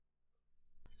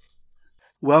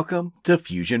Welcome to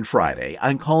Fusion Friday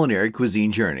on Culinary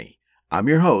Cuisine Journey. I'm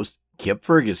your host, Kip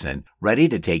Ferguson, ready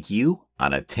to take you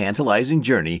on a tantalizing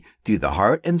journey through the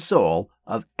heart and soul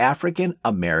of African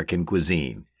American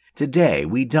cuisine. Today,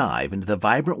 we dive into the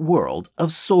vibrant world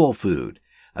of soul food,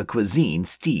 a cuisine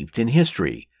steeped in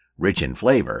history, rich in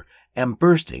flavor, and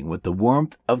bursting with the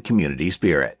warmth of community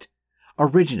spirit.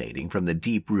 Originating from the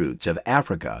deep roots of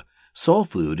Africa, soul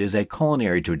food is a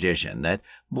culinary tradition that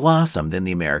blossomed in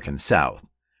the American South.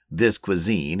 This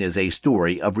cuisine is a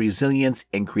story of resilience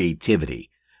and creativity,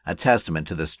 a testament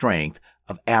to the strength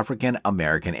of African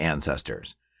American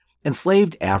ancestors.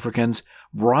 Enslaved Africans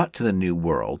brought to the New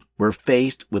World were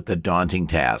faced with the daunting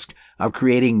task of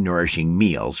creating nourishing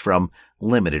meals from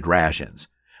limited rations.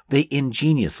 They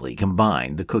ingeniously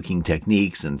combined the cooking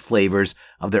techniques and flavors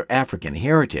of their African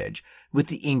heritage with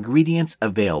the ingredients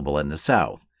available in the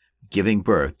South, giving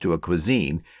birth to a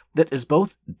cuisine that is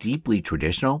both deeply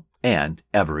traditional and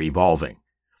ever-evolving.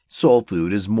 Soul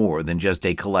food is more than just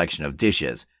a collection of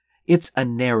dishes. It's a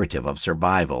narrative of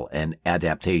survival and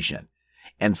adaptation.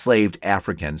 Enslaved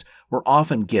Africans were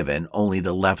often given only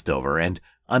the leftover and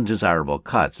undesirable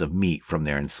cuts of meat from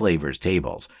their enslavers'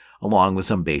 tables, along with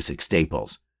some basic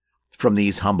staples. From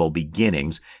these humble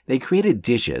beginnings, they created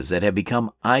dishes that have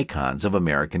become icons of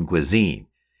American cuisine.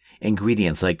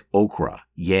 Ingredients like okra,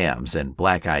 yams, and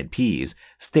black-eyed peas,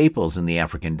 staples in the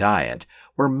African diet,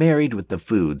 were married with the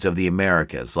foods of the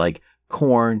Americas like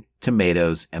corn,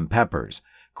 tomatoes, and peppers,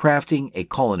 crafting a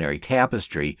culinary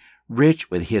tapestry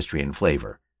rich with history and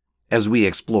flavor. As we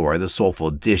explore the soulful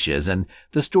dishes and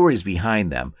the stories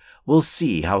behind them, we'll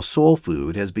see how soul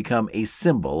food has become a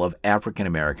symbol of African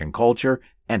American culture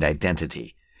and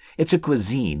identity. It's a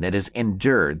cuisine that has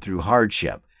endured through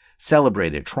hardship,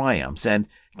 celebrated triumphs, and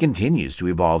continues to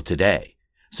evolve today.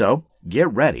 So,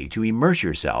 get ready to immerse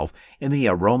yourself in the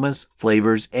aromas,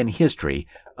 flavors, and history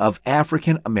of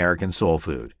African American soul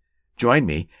food. Join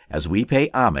me as we pay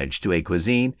homage to a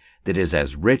cuisine that is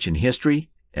as rich in history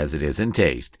as it is in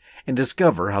taste, and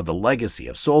discover how the legacy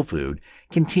of soul food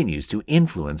continues to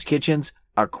influence kitchens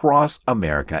across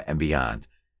America and beyond.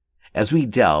 As we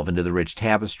delve into the rich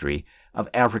tapestry of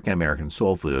African American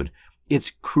soul food,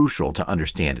 it's crucial to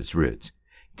understand its roots.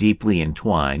 Deeply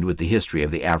entwined with the history of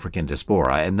the African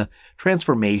diaspora and the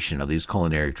transformation of these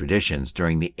culinary traditions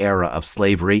during the era of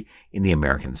slavery in the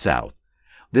American South.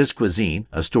 This cuisine,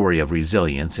 a story of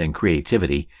resilience and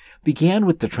creativity, began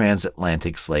with the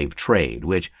transatlantic slave trade,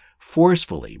 which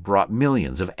forcefully brought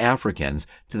millions of Africans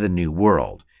to the New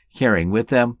World, carrying with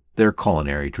them their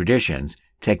culinary traditions,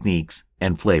 techniques,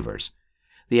 and flavors.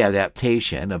 The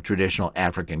adaptation of traditional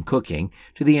African cooking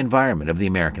to the environment of the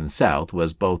American South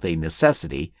was both a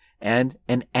necessity and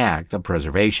an act of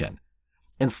preservation.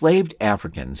 Enslaved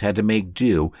Africans had to make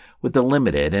do with the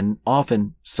limited and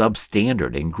often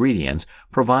substandard ingredients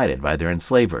provided by their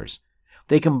enslavers.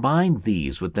 They combined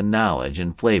these with the knowledge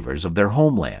and flavors of their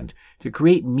homeland to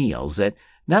create meals that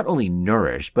not only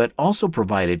nourished but also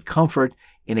provided comfort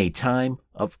in a time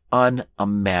of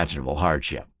unimaginable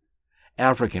hardship.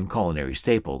 African culinary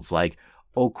staples like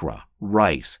okra,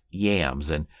 rice, yams,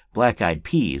 and black-eyed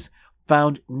peas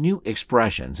found new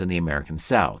expressions in the American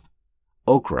South.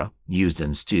 Okra, used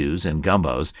in stews and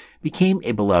gumbos, became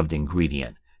a beloved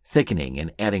ingredient, thickening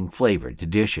and adding flavor to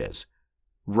dishes.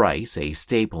 Rice, a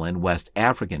staple in West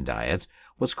African diets,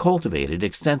 was cultivated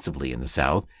extensively in the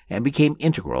South and became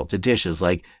integral to dishes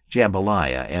like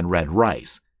jambalaya and red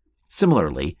rice.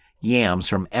 Similarly, yams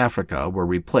from Africa were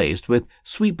replaced with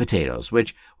sweet potatoes,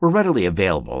 which were readily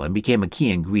available and became a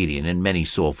key ingredient in many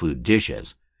soul food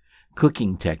dishes.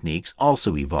 Cooking techniques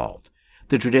also evolved.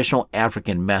 The traditional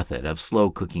African method of slow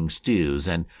cooking stews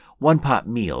and one-pot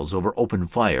meals over open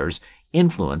fires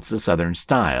influenced the Southern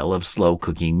style of slow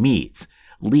cooking meats,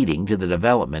 leading to the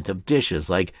development of dishes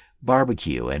like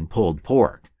barbecue and pulled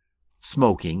pork.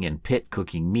 Smoking and pit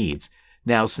cooking meats,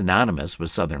 now synonymous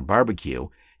with Southern barbecue,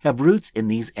 have roots in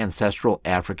these ancestral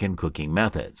African cooking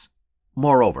methods.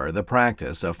 Moreover, the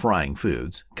practice of frying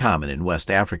foods, common in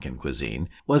West African cuisine,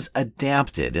 was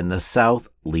adapted in the South,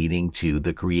 leading to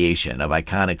the creation of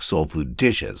iconic soul food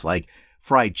dishes like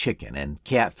fried chicken and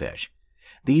catfish.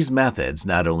 These methods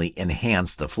not only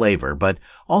enhanced the flavor, but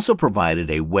also provided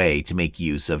a way to make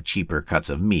use of cheaper cuts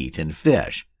of meat and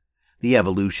fish. The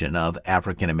evolution of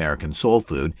African American soul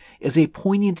food is a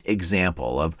poignant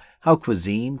example of how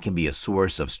cuisine can be a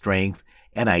source of strength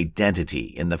and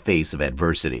identity in the face of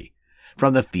adversity.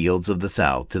 From the fields of the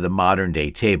South to the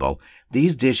modern-day table,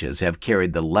 these dishes have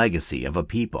carried the legacy of a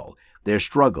people, their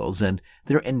struggles, and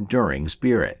their enduring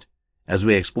spirit. As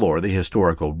we explore the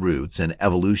historical roots and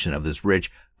evolution of this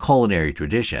rich culinary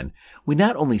tradition, we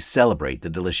not only celebrate the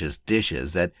delicious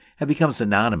dishes that have become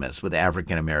synonymous with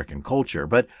African American culture,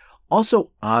 but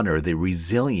also honor the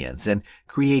resilience and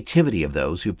creativity of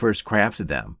those who first crafted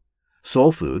them.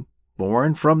 Soul food,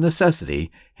 born from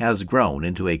necessity, has grown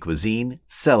into a cuisine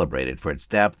celebrated for its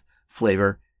depth,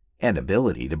 flavor, and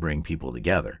ability to bring people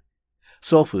together.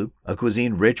 Soul food, a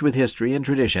cuisine rich with history and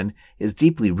tradition, is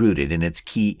deeply rooted in its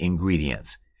key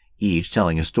ingredients, each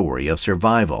telling a story of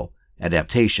survival,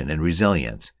 adaptation, and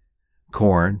resilience.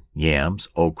 Corn, yams,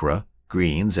 okra,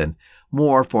 greens, and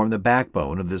more form the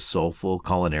backbone of this soulful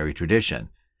culinary tradition,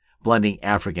 blending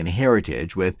African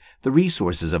heritage with the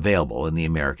resources available in the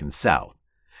American South.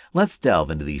 Let's delve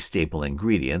into these staple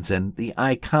ingredients and the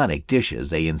iconic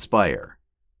dishes they inspire.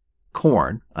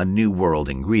 Corn, a New World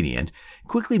ingredient,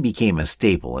 quickly became a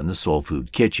staple in the soul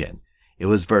food kitchen. It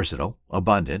was versatile,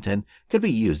 abundant, and could be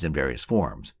used in various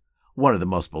forms. One of the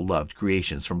most beloved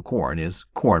creations from corn is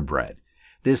cornbread.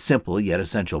 This simple yet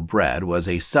essential bread was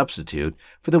a substitute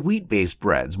for the wheat-based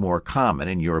breads more common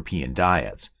in European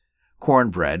diets.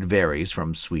 Cornbread varies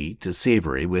from sweet to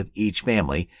savory, with each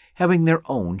family having their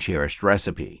own cherished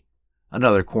recipe.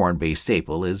 Another corn-based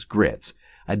staple is grits,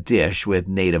 a dish with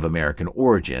Native American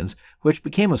origins which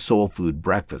became a soul food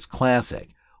breakfast classic,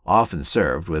 often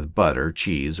served with butter,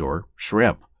 cheese, or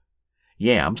shrimp.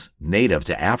 Yams, native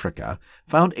to Africa,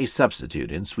 found a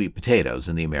substitute in sweet potatoes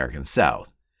in the American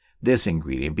South. This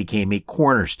ingredient became a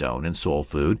cornerstone in soul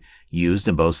food, used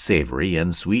in both savory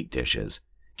and sweet dishes.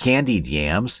 Candied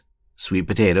yams, sweet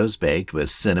potatoes baked with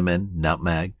cinnamon,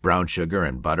 nutmeg, brown sugar,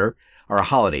 and butter, are a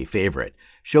holiday favorite,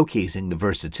 showcasing the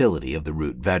versatility of the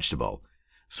root vegetable.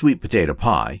 Sweet potato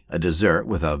pie, a dessert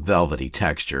with a velvety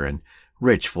texture and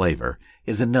rich flavor,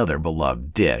 is another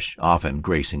beloved dish, often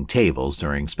gracing tables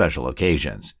during special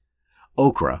occasions.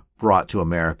 Okra, brought to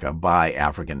America by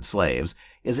African slaves,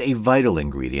 is a vital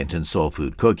ingredient in soul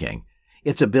food cooking.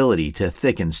 Its ability to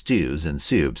thicken stews and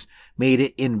soups made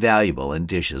it invaluable in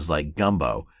dishes like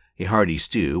gumbo, a hearty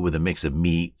stew with a mix of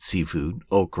meat, seafood,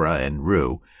 okra, and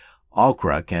roux.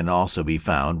 Okra can also be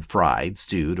found fried,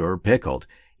 stewed, or pickled,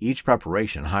 each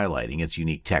preparation highlighting its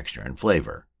unique texture and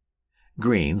flavor.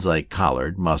 Greens like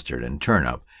collard, mustard, and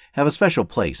turnip have a special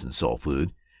place in soul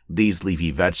food. These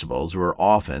leafy vegetables were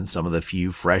often some of the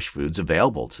few fresh foods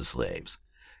available to slaves.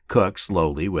 Cooked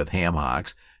slowly with ham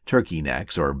hocks, turkey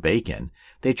necks, or bacon,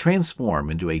 they transform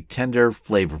into a tender,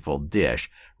 flavorful dish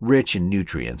rich in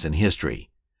nutrients and history.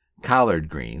 Collard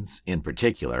greens, in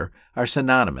particular, are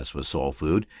synonymous with soul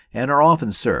food and are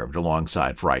often served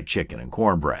alongside fried chicken and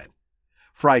cornbread.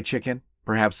 Fried chicken,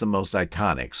 perhaps the most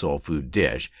iconic soul food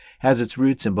dish, has its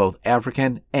roots in both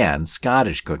African and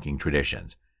Scottish cooking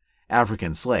traditions.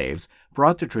 African slaves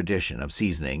brought the tradition of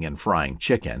seasoning and frying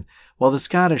chicken, while the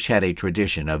Scottish had a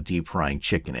tradition of deep-frying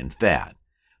chicken in fat.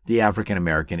 The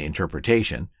African-American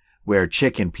interpretation, where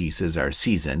chicken pieces are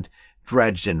seasoned,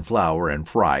 dredged in flour, and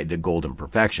fried to golden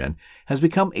perfection, has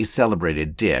become a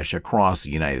celebrated dish across the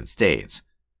United States.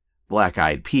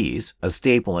 Black-eyed peas, a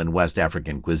staple in West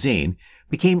African cuisine,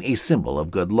 became a symbol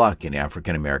of good luck in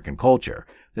African American culture,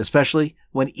 especially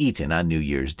when eaten on New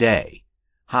Year's Day.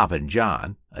 Hoppin'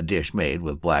 John, a dish made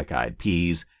with black-eyed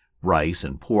peas, rice,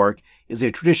 and pork, is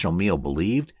a traditional meal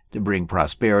believed to bring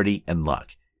prosperity and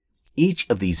luck. Each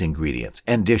of these ingredients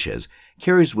and dishes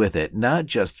carries with it not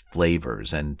just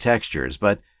flavors and textures,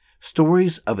 but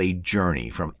stories of a journey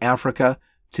from Africa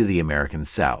to the American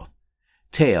South.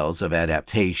 Tales of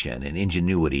adaptation and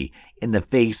ingenuity in the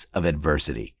face of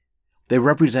adversity. They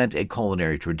represent a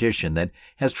culinary tradition that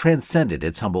has transcended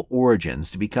its humble origins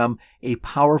to become a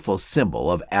powerful symbol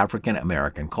of African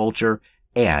American culture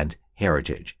and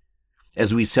heritage.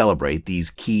 As we celebrate these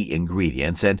key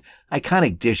ingredients and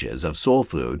iconic dishes of soul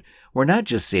food, we're not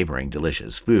just savoring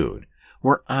delicious food,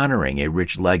 we're honoring a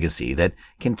rich legacy that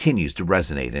continues to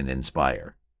resonate and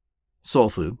inspire. Soul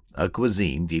food, a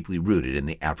cuisine deeply rooted in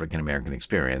the African American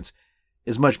experience,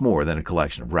 is much more than a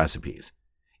collection of recipes.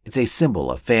 It's a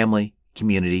symbol of family,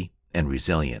 community, and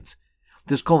resilience.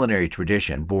 This culinary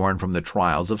tradition, born from the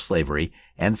trials of slavery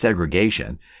and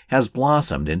segregation, has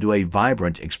blossomed into a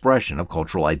vibrant expression of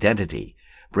cultural identity,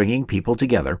 bringing people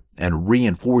together and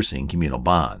reinforcing communal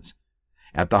bonds.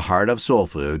 At the heart of soul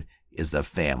food is the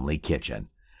family kitchen,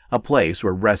 a place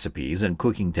where recipes and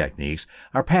cooking techniques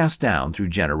are passed down through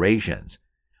generations.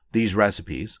 These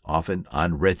recipes, often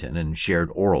unwritten and shared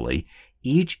orally,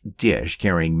 each dish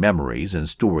carrying memories and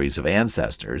stories of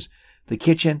ancestors, the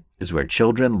kitchen is where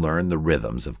children learn the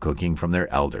rhythms of cooking from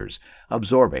their elders,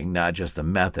 absorbing not just the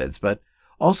methods but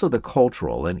also the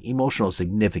cultural and emotional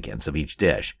significance of each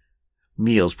dish.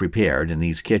 Meals prepared in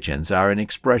these kitchens are an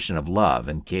expression of love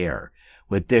and care,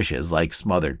 with dishes like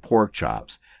smothered pork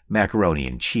chops, macaroni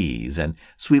and cheese, and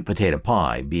sweet potato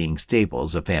pie being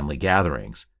staples of family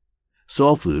gatherings.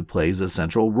 Soul food plays a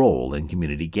central role in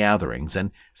community gatherings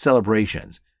and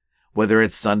celebrations. Whether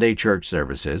it's Sunday church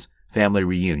services, family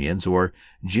reunions, or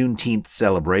Juneteenth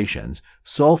celebrations,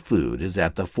 soul food is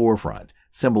at the forefront,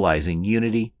 symbolizing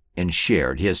unity and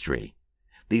shared history.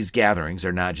 These gatherings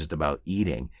are not just about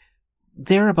eating.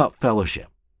 They're about fellowship,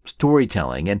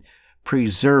 storytelling, and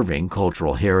preserving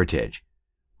cultural heritage.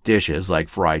 Dishes like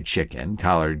fried chicken,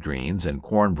 collard greens, and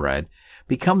cornbread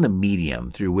become the medium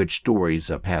through which stories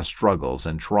of past struggles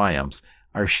and triumphs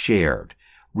are shared,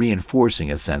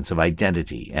 reinforcing a sense of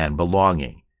identity and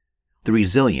belonging. The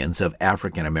resilience of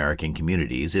African American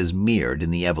communities is mirrored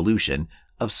in the evolution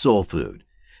of soul food.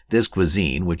 This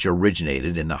cuisine, which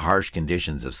originated in the harsh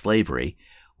conditions of slavery,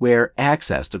 where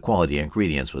access to quality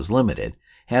ingredients was limited,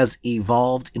 has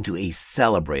evolved into a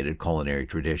celebrated culinary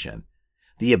tradition.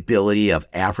 The ability of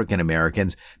African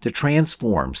Americans to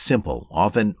transform simple,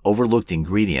 often overlooked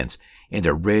ingredients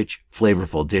into rich,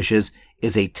 flavorful dishes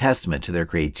is a testament to their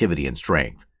creativity and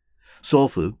strength. Soul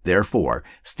food, therefore,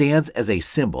 stands as a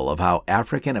symbol of how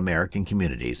African American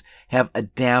communities have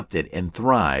adapted and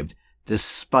thrived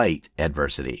despite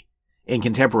adversity. In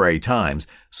contemporary times,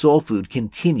 soul food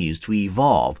continues to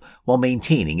evolve while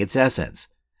maintaining its essence.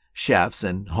 Chefs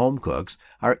and home cooks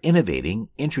are innovating,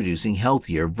 introducing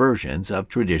healthier versions of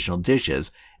traditional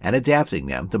dishes and adapting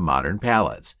them to modern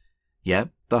palates. Yet,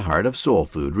 the heart of soul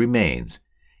food remains.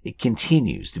 It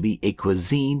continues to be a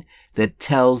cuisine that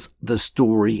tells the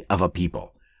story of a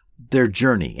people, their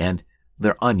journey, and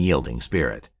their unyielding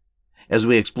spirit. As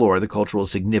we explore the cultural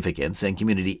significance and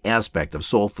community aspect of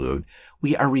soul food,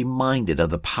 we are reminded of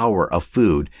the power of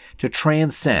food to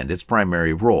transcend its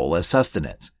primary role as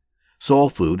sustenance. Soul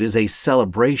food is a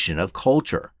celebration of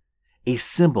culture, a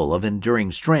symbol of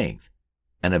enduring strength,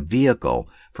 and a vehicle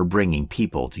for bringing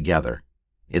people together.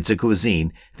 It's a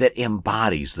cuisine that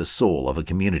embodies the soul of a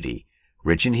community,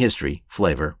 rich in history,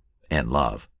 flavor, and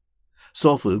love.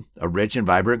 Soul food, a rich and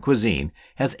vibrant cuisine,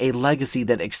 has a legacy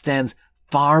that extends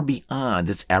far beyond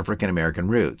its African American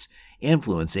roots,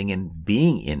 influencing and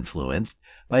being influenced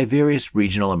by various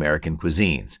regional American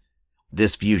cuisines.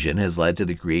 This fusion has led to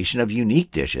the creation of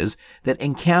unique dishes that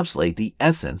encapsulate the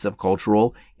essence of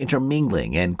cultural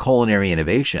intermingling and culinary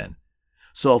innovation.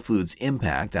 Soul food's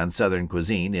impact on Southern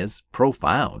cuisine is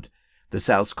profound. The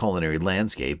South's culinary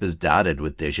landscape is dotted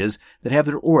with dishes that have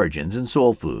their origins in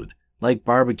soul food, like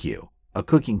barbecue, a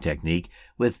cooking technique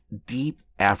with deep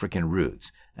African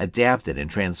roots, adapted and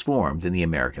transformed in the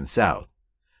American South.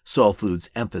 Soul food's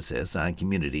emphasis on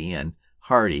community and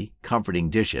hearty, comforting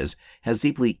dishes has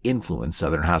deeply influenced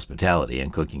Southern hospitality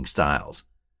and cooking styles.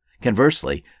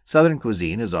 Conversely, Southern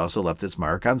cuisine has also left its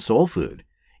mark on soul food.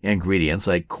 Ingredients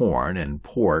like corn and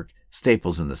pork,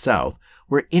 staples in the South,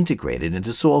 were integrated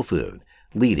into soul food,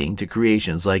 leading to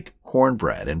creations like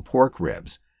cornbread and pork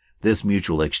ribs. This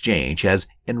mutual exchange has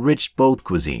enriched both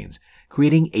cuisines,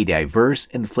 creating a diverse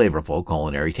and flavorful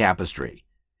culinary tapestry.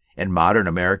 In modern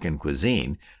American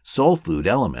cuisine, soul food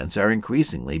elements are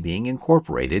increasingly being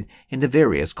incorporated into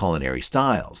various culinary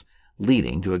styles,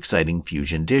 leading to exciting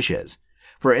fusion dishes.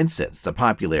 For instance, the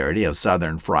popularity of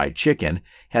Southern fried chicken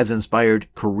has inspired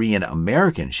Korean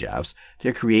American chefs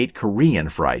to create Korean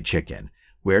fried chicken,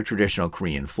 where traditional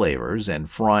Korean flavors and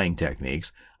frying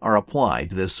techniques are applied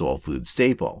to this soul food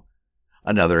staple.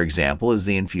 Another example is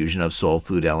the infusion of soul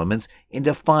food elements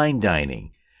into fine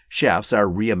dining. Chefs are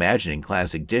reimagining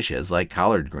classic dishes like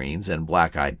collard greens and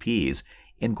black-eyed peas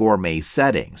in gourmet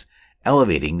settings,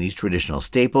 elevating these traditional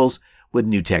staples with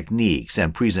new techniques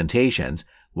and presentations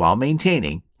while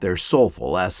maintaining their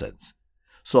soulful essence.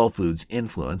 Soul food's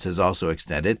influence has also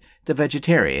extended to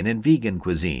vegetarian and vegan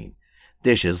cuisine.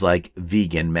 Dishes like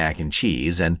vegan mac and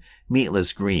cheese and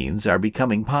meatless greens are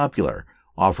becoming popular,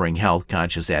 offering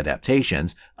health-conscious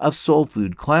adaptations of soul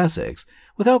food classics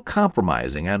without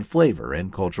compromising on flavor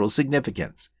and cultural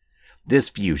significance. This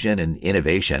fusion and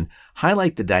innovation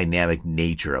highlight the dynamic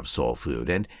nature of soul food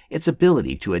and its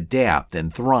ability to adapt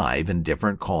and thrive in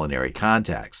different culinary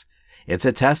contexts. It's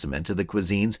a testament to the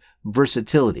cuisine's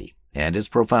versatility and its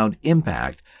profound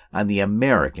impact on the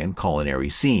American culinary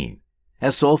scene.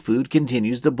 As soul food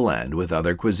continues to blend with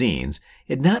other cuisines,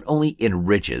 it not only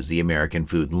enriches the American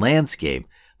food landscape,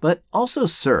 but also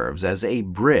serves as a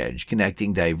bridge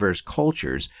connecting diverse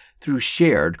cultures through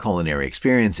shared culinary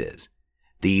experiences.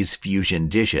 These fusion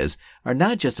dishes are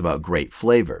not just about great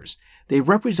flavors. They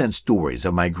represent stories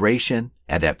of migration,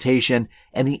 adaptation,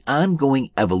 and the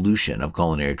ongoing evolution of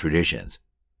culinary traditions.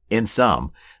 In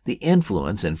sum, the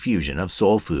influence and fusion of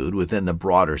soul food within the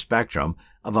broader spectrum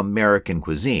of American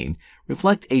cuisine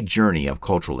reflect a journey of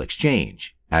cultural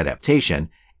exchange, adaptation,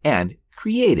 and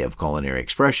creative culinary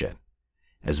expression.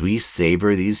 As we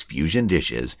savor these fusion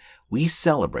dishes, we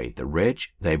celebrate the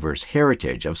rich, diverse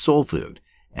heritage of soul food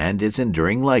and its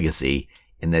enduring legacy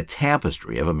in the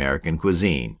tapestry of American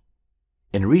cuisine.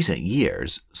 In recent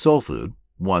years, soul food,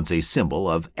 once a symbol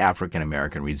of African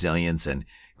American resilience and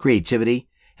creativity,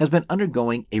 has been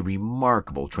undergoing a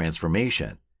remarkable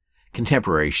transformation.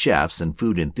 Contemporary chefs and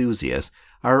food enthusiasts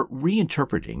are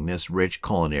reinterpreting this rich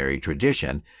culinary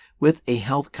tradition with a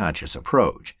health-conscious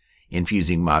approach,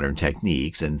 infusing modern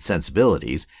techniques and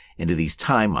sensibilities into these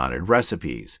time-honored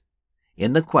recipes.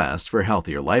 In the quest for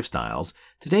healthier lifestyles,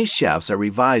 today's chefs are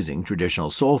revising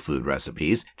traditional soul food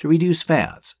recipes to reduce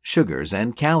fats, sugars,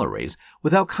 and calories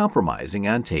without compromising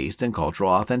on taste and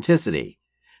cultural authenticity.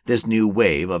 This new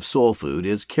wave of soul food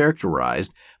is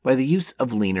characterized by the use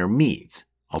of leaner meats,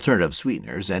 alternative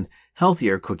sweeteners, and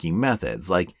healthier cooking methods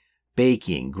like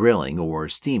baking, grilling, or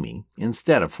steaming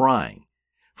instead of frying.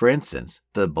 For instance,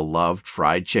 the beloved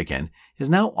fried chicken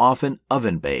is now often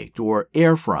oven-baked or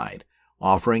air-fried,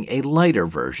 offering a lighter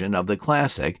version of the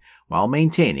classic while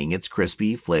maintaining its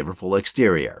crispy, flavorful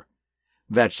exterior.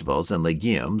 Vegetables and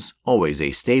legumes, always a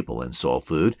staple in soul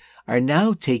food, are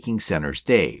now taking center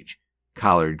stage.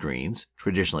 Collard greens,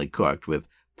 traditionally cooked with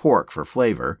pork for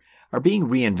flavor, are being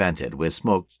reinvented with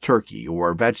smoked turkey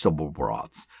or vegetable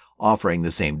broths, offering the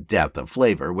same depth of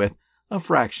flavor with a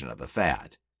fraction of the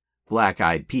fat.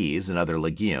 Black-eyed peas and other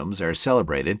legumes are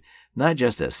celebrated not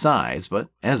just as sides but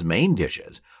as main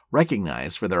dishes,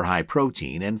 recognized for their high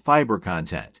protein and fiber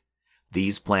content.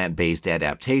 These plant-based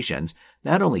adaptations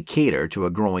not only cater to a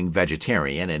growing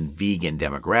vegetarian and vegan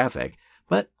demographic,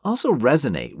 but also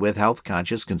resonate with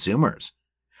health-conscious consumers.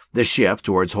 The shift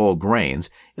towards whole grains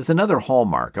is another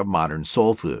hallmark of modern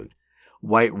soul food.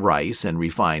 White rice and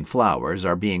refined flours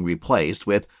are being replaced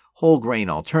with whole grain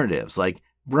alternatives like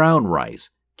brown rice,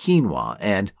 quinoa,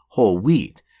 and whole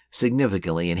wheat,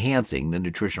 significantly enhancing the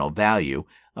nutritional value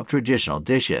of traditional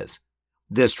dishes.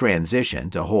 This transition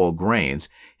to whole grains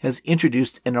has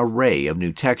introduced an array of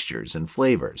new textures and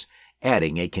flavors,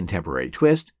 adding a contemporary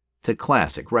twist to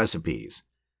classic recipes.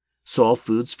 Soul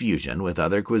food's fusion with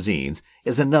other cuisines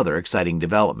is another exciting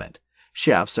development.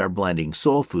 Chefs are blending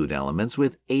soul food elements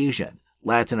with Asian,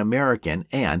 Latin American,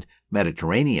 and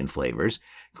Mediterranean flavors,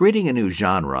 creating a new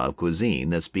genre of cuisine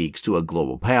that speaks to a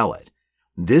global palate.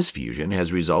 This fusion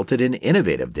has resulted in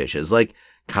innovative dishes like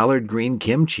collard green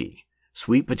kimchi,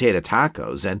 sweet potato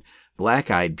tacos, and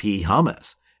black-eyed pea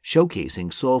hummus,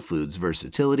 showcasing soul food's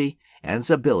versatility and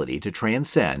its ability to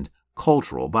transcend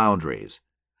cultural boundaries.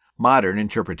 Modern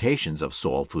interpretations of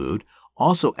soul food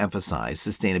also emphasize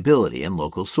sustainability and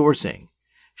local sourcing.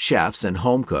 Chefs and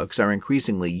home cooks are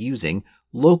increasingly using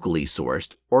locally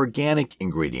sourced, organic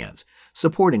ingredients,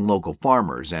 supporting local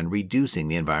farmers and reducing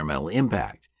the environmental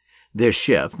impact. This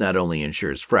shift not only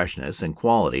ensures freshness and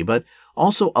quality, but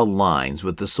also aligns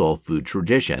with the soul food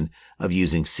tradition of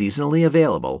using seasonally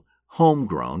available,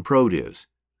 homegrown produce.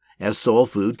 As soul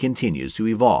food continues to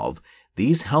evolve,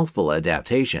 these healthful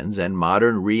adaptations and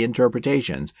modern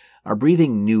reinterpretations are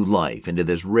breathing new life into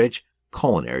this rich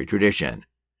culinary tradition.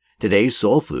 Today's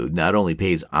soul food not only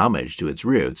pays homage to its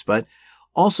roots, but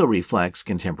also reflects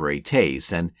contemporary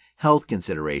tastes and health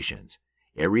considerations.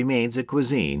 It remains a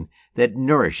cuisine that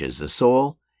nourishes the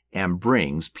soul and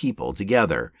brings people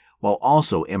together, while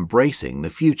also embracing the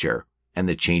future and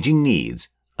the changing needs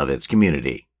of its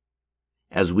community.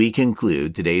 As we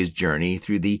conclude today's journey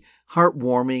through the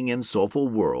heartwarming and soulful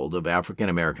world of African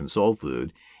American soul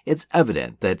food, it's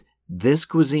evident that this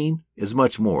cuisine is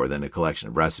much more than a collection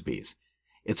of recipes.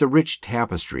 It's a rich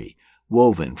tapestry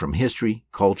woven from history,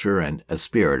 culture, and a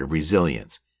spirit of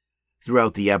resilience.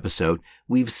 Throughout the episode,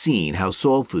 we've seen how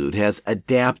soul food has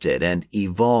adapted and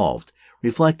evolved,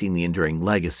 reflecting the enduring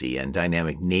legacy and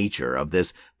dynamic nature of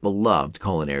this beloved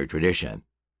culinary tradition.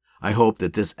 I hope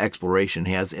that this exploration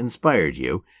has inspired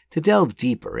you to delve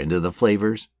deeper into the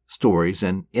flavors, stories,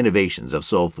 and innovations of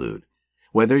soul food.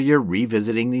 Whether you're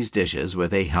revisiting these dishes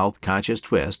with a health-conscious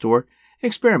twist or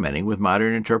experimenting with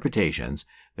modern interpretations,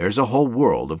 there's a whole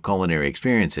world of culinary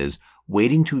experiences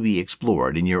waiting to be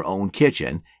explored in your own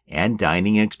kitchen and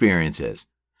dining experiences.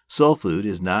 Soul food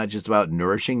is not just about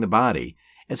nourishing the body,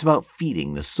 it's about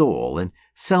feeding the soul and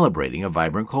celebrating a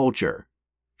vibrant culture.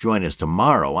 Join us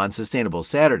tomorrow on Sustainable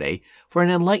Saturday for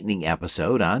an enlightening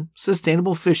episode on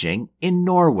sustainable fishing in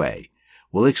Norway.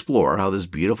 We'll explore how this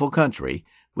beautiful country,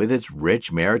 with its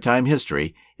rich maritime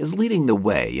history, is leading the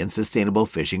way in sustainable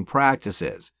fishing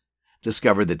practices.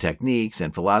 Discover the techniques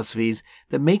and philosophies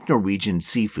that make Norwegian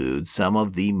seafood some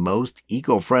of the most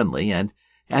eco-friendly and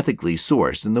ethically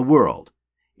sourced in the world.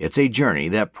 It's a journey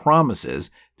that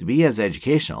promises to be as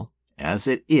educational as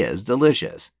it is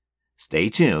delicious. Stay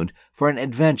tuned for an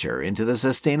adventure into the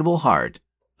sustainable heart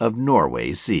of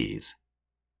Norway's seas.